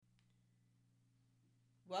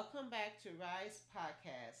Welcome back to Rise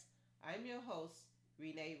Podcast. I'm your host,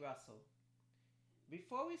 Renee Russell.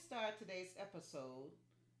 Before we start today's episode,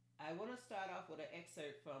 I want to start off with an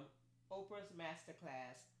excerpt from Oprah's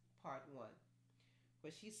Masterclass, Part 1,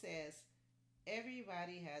 where she says,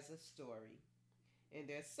 "Everybody has a story, and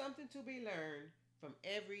there's something to be learned from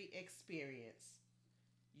every experience.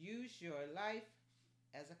 Use your life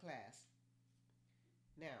as a class."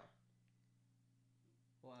 Now,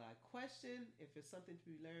 while I question if it's something to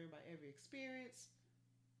be learned by every experience,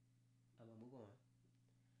 I'm going to move on.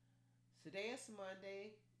 Today is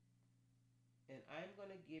Monday, and I'm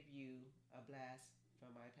going to give you a blast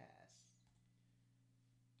from my past.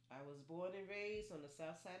 I was born and raised on the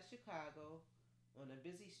south side of Chicago on a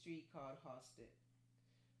busy street called Halsted.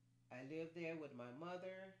 I lived there with my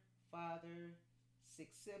mother, father,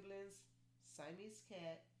 6 siblings, Siamese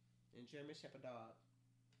cat, and German Shepherd dog.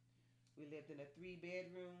 We lived in a 3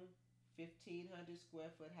 bedroom, 1,500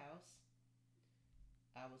 square foot house.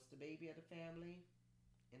 I was the baby of the family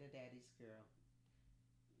and a daddy's girl.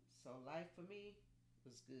 So life for me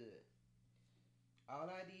was good.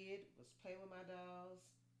 All I did was play with my dolls,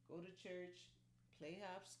 go to church, play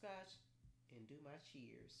hopscotch, and do my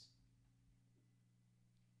cheers.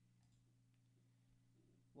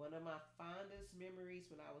 One of my fondest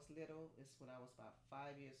memories when I was little is when I was about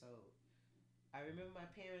 5 years old. I remember my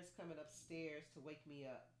parents coming upstairs to wake me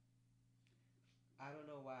up. I don't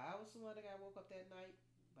know why I was the one that got woke up that night,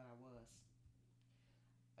 but I was.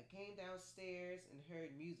 I came downstairs and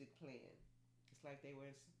heard music playing. It's like they were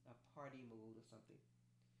in a party mood or something.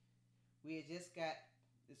 We had just got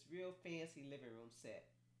this real fancy living room set.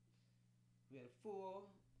 We had a full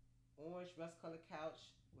orange rust colored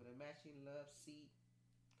couch with a matching love seat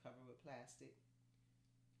covered with plastic.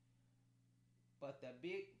 But the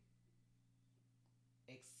big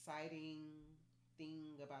exciting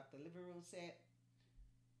thing about the living room set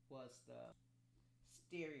was the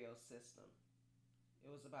stereo system.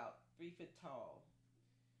 It was about 3 feet tall.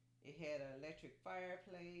 It had an electric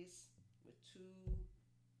fireplace with two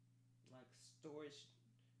like storage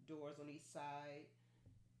doors on each side,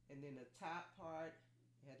 and then the top part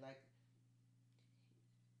had like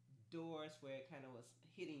doors where it kind of was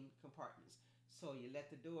hitting compartments. So you let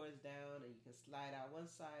the doors down and you can slide out one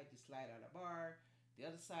side, you slide out a bar, the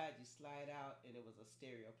other side you slide out, and it was a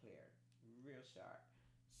stereo player, real sharp.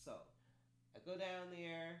 So I go down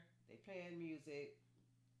there, they playing music.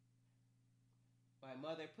 My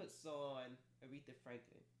mother puts on Aretha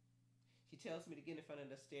Franklin. She tells me to get in front of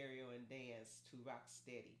the stereo and dance to Rock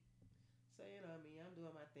Steady. So, I'm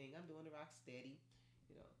doing my thing. I'm doing the Rock Steady.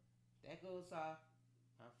 You know, that goes off.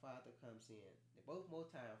 My father comes in. They're both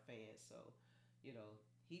Motown fans, so,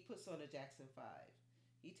 he puts on the Jackson 5.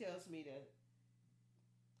 He tells me to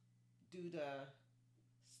do the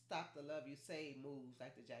Stop the Love You Say moves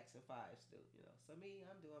like the Jackson 5s do. So me,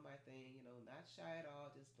 I'm doing my thing, not shy at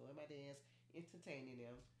all, just doing my dance, entertaining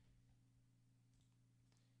them.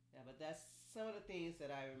 Yeah, but that's some of the things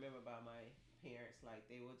that I remember about my parents.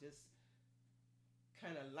 Like they were just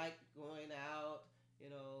kind of like going out,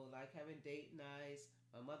 like having date nights.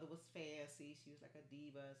 My mother was fancy. She was like a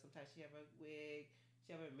diva. Sometimes she have a wig.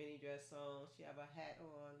 She have a mini dress on. She have a hat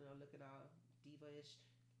on, looking all diva-ish,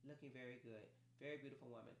 looking very good. Very beautiful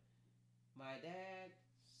woman. My dad,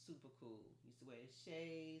 super cool. Used to wear his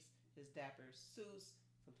shades, his dapper suits,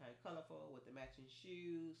 sometimes colorful with the matching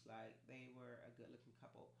shoes. Like they were a good looking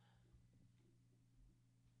couple.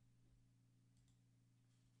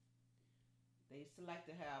 They used to like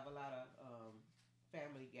to have a lot of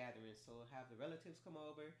family gatherings. So have the relatives come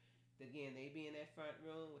over. Then again, they be in that front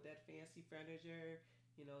room with that fancy furniture.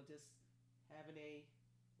 Just having a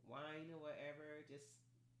wine or whatever. Just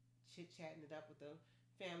chit chatting it up with the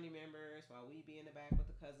family members while we be in the back with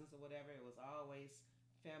the cousins or whatever. It was always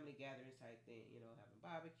family gatherings type thing. Having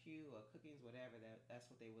barbecue or cookings, whatever. That's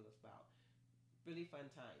what they was about. Really fun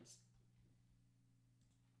times.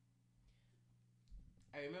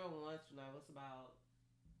 I remember once when I was about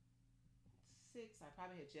 6, I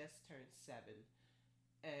probably had just turned 7,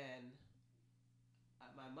 and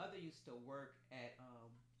my mother used to work at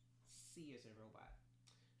Sears and Robot,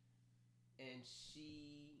 and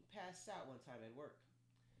she passed out one time at work,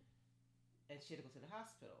 and she had to go to the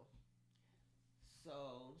hospital.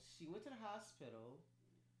 So she went to the hospital,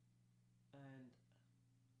 and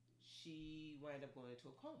she wound up going into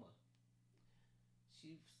a coma.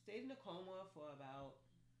 She stayed in a coma for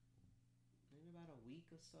maybe about a week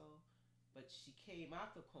or so, but she came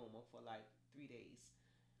out the coma for like 3 days.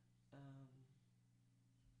 Um,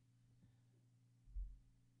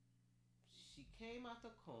 she came out the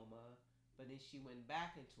coma, but then she went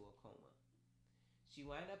back into a coma. She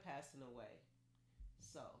wound up passing away.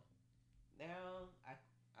 So now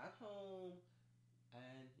I'm home,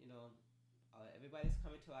 and everybody's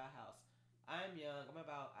coming to our house. I'm young.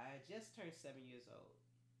 I just turned 7 years old.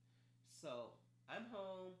 So I'm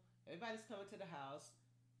home. Everybody's coming to the house,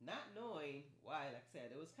 not knowing why. Like I said,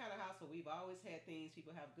 it was kind of house where we've always had things.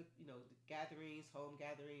 People have good, gatherings, home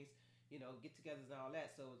gatherings, get-togethers and all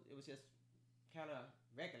that. So it was just kind of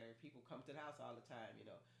regular. People come to the house all the time.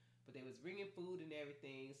 But they was bringing food and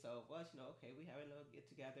everything. So it was, okay, we having a little get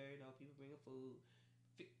together. People bringing food,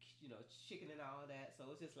 chicken and all that. So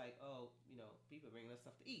it was just like, oh, people bringing us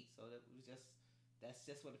stuff to eat. So that was just that's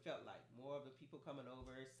just what it felt like. More of the people coming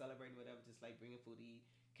over, celebrating whatever, just like bringing food to eat.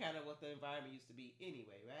 Kind of what the environment used to be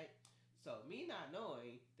anyway, right? So me not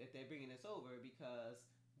knowing that they're bringing us over because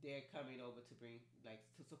they're coming over to bring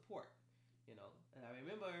to support. And I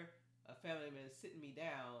remember a family member sitting me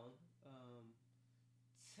down,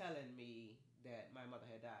 telling me that my mother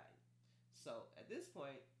had died. So at this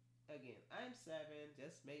point, again, I'm 7,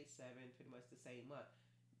 just made 7, pretty much the same month.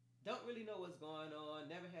 Don't really know what's going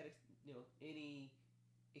on. Never had any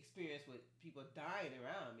experience with people dying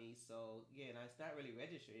around me. So again, it's not really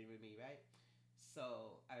registering with me, right?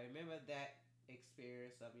 So I remember that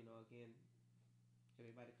experience of again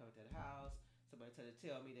everybody coming to the house, somebody trying to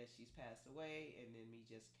tell me that she's passed away, and then me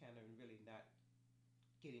just kind of really not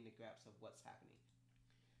getting the grasp of what's happening.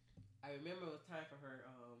 I remember it was time for her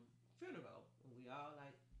funeral, and we all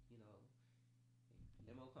you know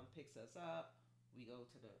limo come picks us up. We go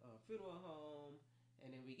to the funeral home, and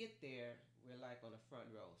then we get there. We're like on the front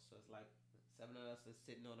row, so it's like 7 of us are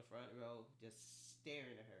sitting on the front row, just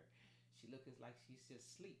staring at her. She looks like she's just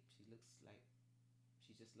asleep. She looks like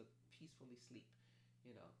she just looked peacefully asleep,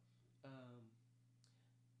 you know. Um,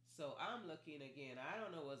 so I'm looking again. I don't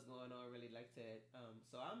know what's going on really like that.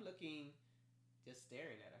 So I'm looking, just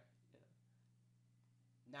staring at her,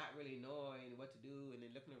 not really knowing what to do, and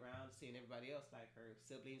then looking around, seeing everybody else, like her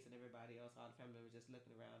siblings and everybody else, all the family members, just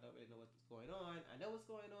looking around. Don't really know what's going on. I know what's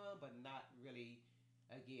going on, but not really,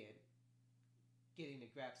 again, getting the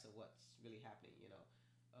grasp of what's really happening.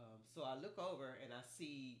 So I look over and I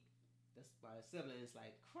see my siblings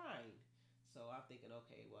like crying. So I'm thinking,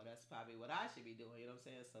 okay, well that's probably what I should be doing. You know what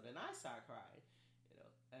I'm saying? So then I start crying.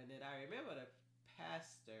 And then I remember the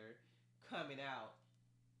pastor coming out,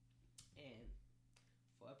 and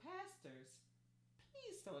for pastors,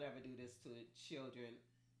 please don't ever do this to children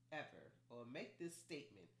ever or make this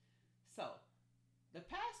statement. So the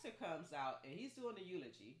pastor comes out and he's doing the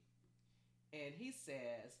eulogy, and he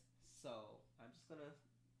says, so I'm just gonna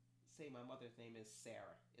say my mother's name is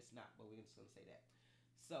Sarah. It's not, but we're just gonna say that.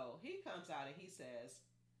 So he comes out and he says,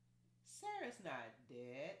 Sarah's not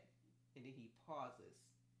dead. And then he pauses.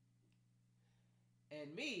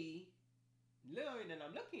 And me, learning, and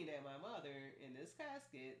I'm looking at my mother in this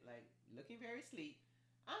casket, like looking very asleep.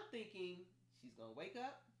 I'm thinking she's gonna wake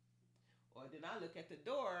up, or then I look at the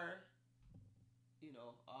door,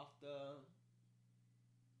 off the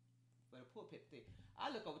for the pulpit thing. I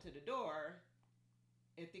look over to the door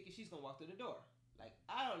and thinking she's gonna walk through the door. Like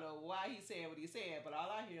I don't know why he's saying what he's saying, but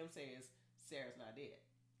all I hear him say is Sarah's not dead.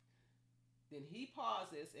 Then he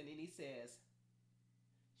pauses and then he says,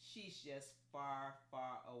 she's just far,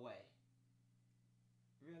 far away.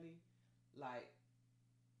 Really? Like,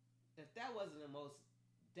 if that wasn't the most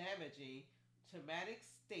damaging, traumatic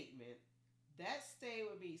statement, that stayed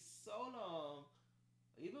with me so long.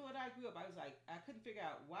 Even when I grew up, I was like, I couldn't figure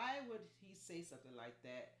out why would he say something like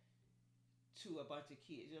that to a bunch of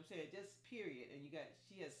kids. You know what I'm saying? Just period. And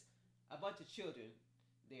she has a bunch of children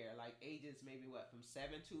there, like ages maybe from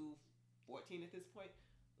 7 to 14 at this point.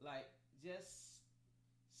 Like, just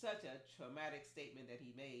such a traumatic statement that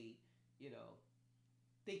he made,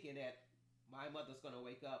 thinking that my mother's going to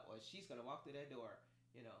wake up or she's going to walk through that door.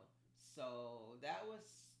 So that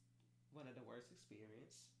was one of the worst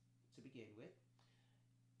experience to begin with.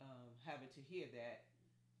 Having to hear that,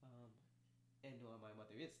 and knowing my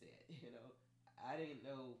mother is dead. I didn't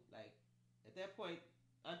know, like, at that point,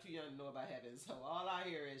 I'm too young to know about heaven, so all I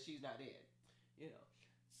hear is she's not dead.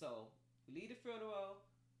 So we leave the funeral,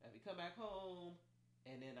 and we come back home,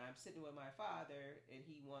 and then I'm sitting with my father, and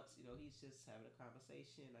he wants, he's just having a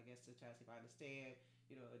conversation, I guess, to try to see if I understand,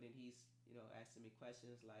 and then he's, asking me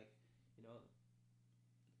questions like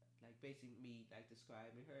basically me like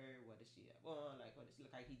describing her, what does she have on, like what does she look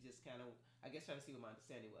like. He just kind of, I guess, trying to see what my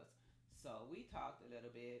understanding was. So we talked a little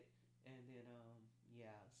bit, and then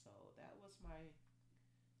yeah, so that was my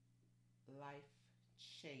life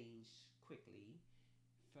changed quickly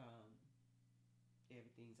from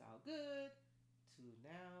everything's all good to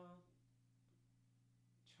now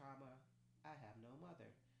trauma. I have no mother.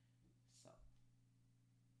 So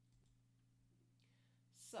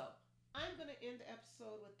to end the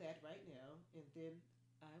episode with that right now, and then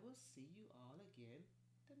I will see you all again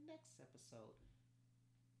the next episode.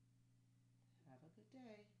 Have a good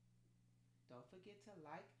day. Don't forget to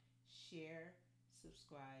like, share,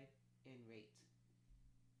 subscribe, and rate.